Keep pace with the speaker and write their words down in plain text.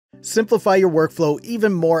Simplify your workflow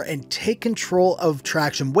even more and take control of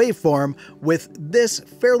Tracktion Waveform with this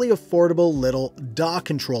fairly affordable little DAW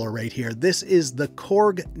controller right here. This is the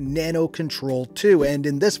Korg nanoKontrol2, and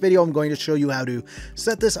in this video I'm going to show you how to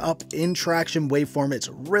set this up in Tracktion Waveform. It's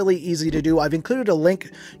really easy to do. I've included a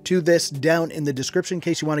link to this down in the description in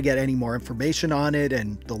case you want to get any more information on it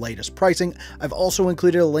and the latest pricing. I've also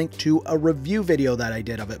included a link to a review video that I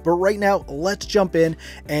did of it, but right now let's jump in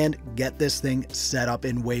and get this thing set up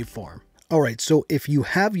in Waveform. All right, so if you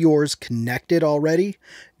have yours connected already,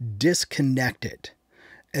 disconnect it.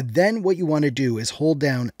 And then what you want to do is hold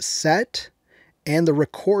down Set and the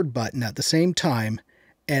Record button at the same time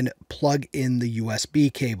and plug in the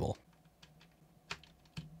USB cable.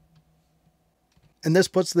 And this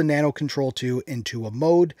puts the nanoKontrol2 into a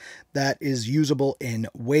mode that is usable in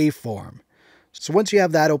Waveform. So once you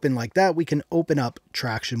have that open like that, we can open up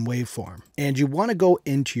Tracktion Waveform. And you want to go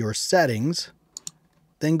into your settings,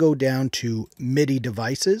 then go down to Midi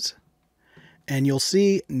devices, and you'll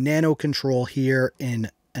see nanoKontrol here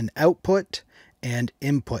in an output and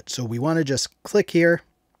input. So we want to just click here,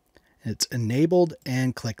 it's enabled,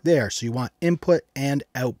 and click there. So you want input and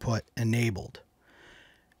output enabled.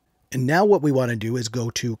 And now what we want to do is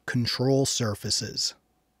go to Control Surfaces.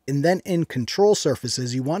 And then in Control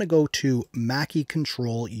Surfaces, you want to go to Mackie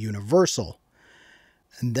Control Universal.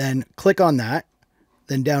 And then click on that.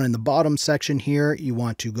 Then down in the bottom section here, you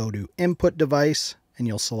want to go to Input Device, and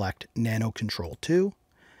you'll select nanoKontrol2.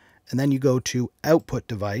 And then you go to Output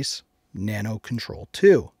Device,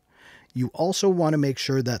 nanoKontrol2. You also want to make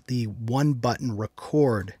sure that the one button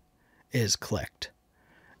Record is clicked.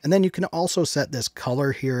 And then you can also set this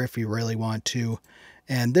color here if you really want to.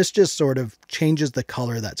 And this just sort of changes the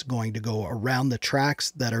color that's going to go around the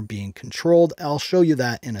tracks that are being controlled. I'll show you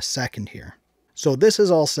that in a second here. So this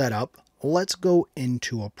is all set up. Let's go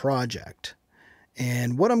into a project.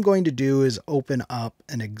 And what I'm going to do is open up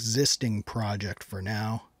an existing project for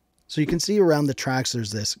now. So you can see around the tracks,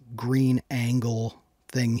 there's this green angle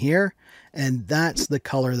thing here. And that's the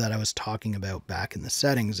color that I was talking about back in the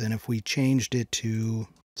settings. And if we changed it to,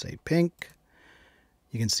 say, pink,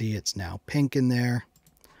 you can see it's now pink in there.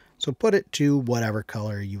 So put it to whatever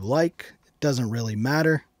color you like. It doesn't really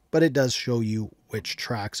matter, but it does show you which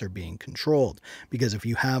tracks are being controlled. Because if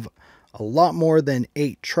you have a lot more than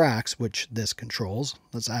 8 tracks, which this controls,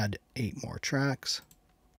 let's add 8 more tracks.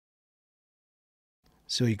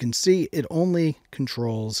 So you can see it only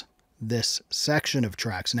controls this section of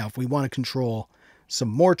tracks. Now, if we want to control some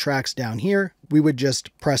more tracks down here, we would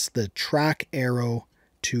just press the track arrow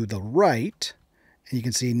to the right, and you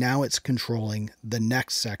can see now it's controlling the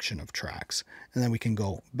next section of tracks. And then we can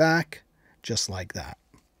go back just like that.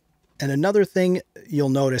 And another thing you'll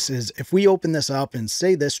notice is if we open this up and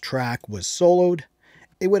say this track was soloed,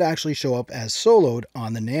 it would actually show up as soloed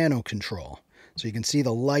on the nanoKontrol. So you can see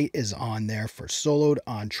the light is on there for soloed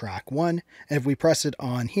on track 1. And if we press it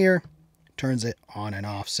on here, it turns it on and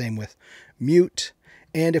off. Same with mute.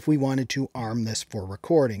 And if we wanted to arm this for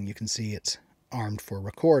recording, you can see it's armed for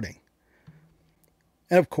recording.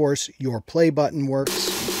 And of course, your play button works.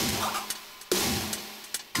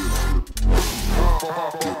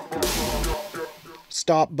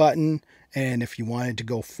 Stop button, and if you wanted to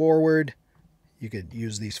go forward, you could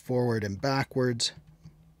use these forward and backwards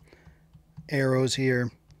arrows here.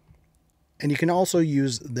 And you can also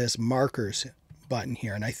use this markers button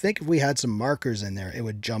here. And I think if we had some markers in there, it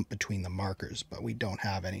would jump between the markers, but we don't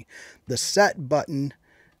have any. The set button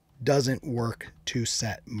doesn't work to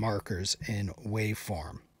set markers in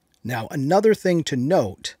Waveform. Now, another thing to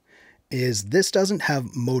note is this doesn't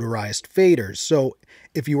have motorized faders. So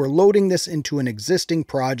if you were loading this into an existing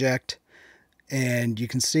project, and you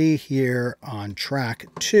can see here on track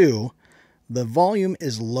 2, the volume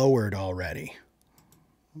is lowered already.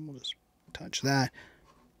 We'll just touch that.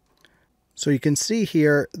 So you can see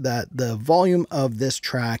here that the volume of this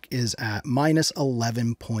track is at minus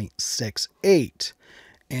 11.68.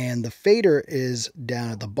 And the fader is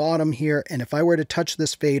down at the bottom here. And if I were to touch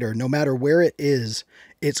this fader, no matter where it is,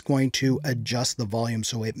 it's going to adjust the volume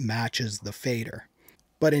so it matches the fader.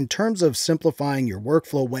 But in terms of simplifying your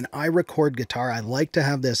workflow, when I record guitar, I like to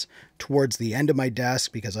have this towards the end of my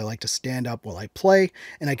desk because I like to stand up while I play,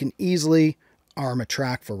 and I can easily arm a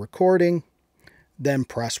track for recording, then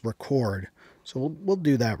press record. So we'll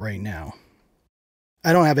do that right now.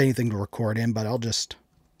 I don't have anything to record in, but I'll just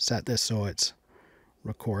set this so it's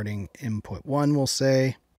recording input 1, we'll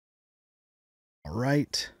say. All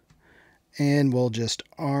right. And we'll just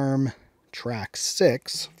arm track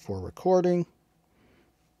 6 for recording.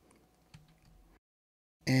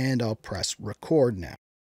 And I'll press record now.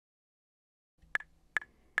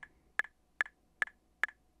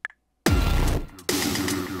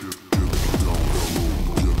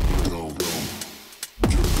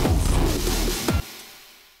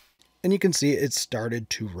 And you can see it started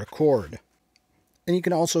to record. And you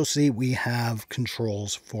can also see we have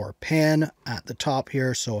controls for pan at the top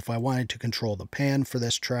here. So if I wanted to control the pan for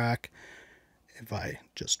this track, if I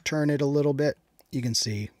just turn it a little bit, you can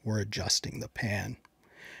see we're adjusting the pan.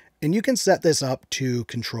 And you can set this up to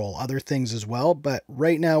control other things as well, but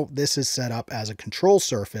right now this is set up as a control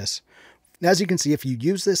surface. And as you can see, if you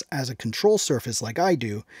use this as a control surface like I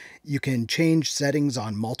do, you can change settings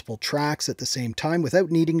on multiple tracks at the same time without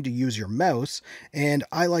needing to use your mouse. And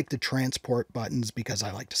I like the transport buttons because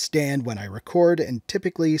I like to stand when I record, and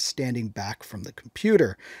typically standing back from the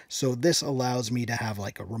computer. So this allows me to have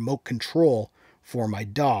like a remote control for my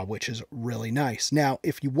DAW, which is really nice. Now,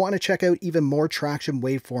 if you want to check out even more Tracktion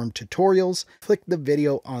Waveform tutorials, click the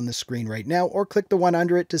video on the screen right now, or click the one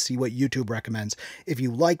under it to see what YouTube recommends. If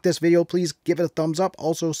you like this video, please give it a thumbs up.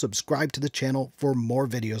 Also, subscribe to the channel for more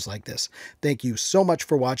videos like this. Thank you so much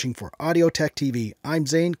for watching. For Audio Tech TV, I'm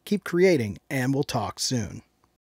Zane. Keep creating, and we'll talk soon.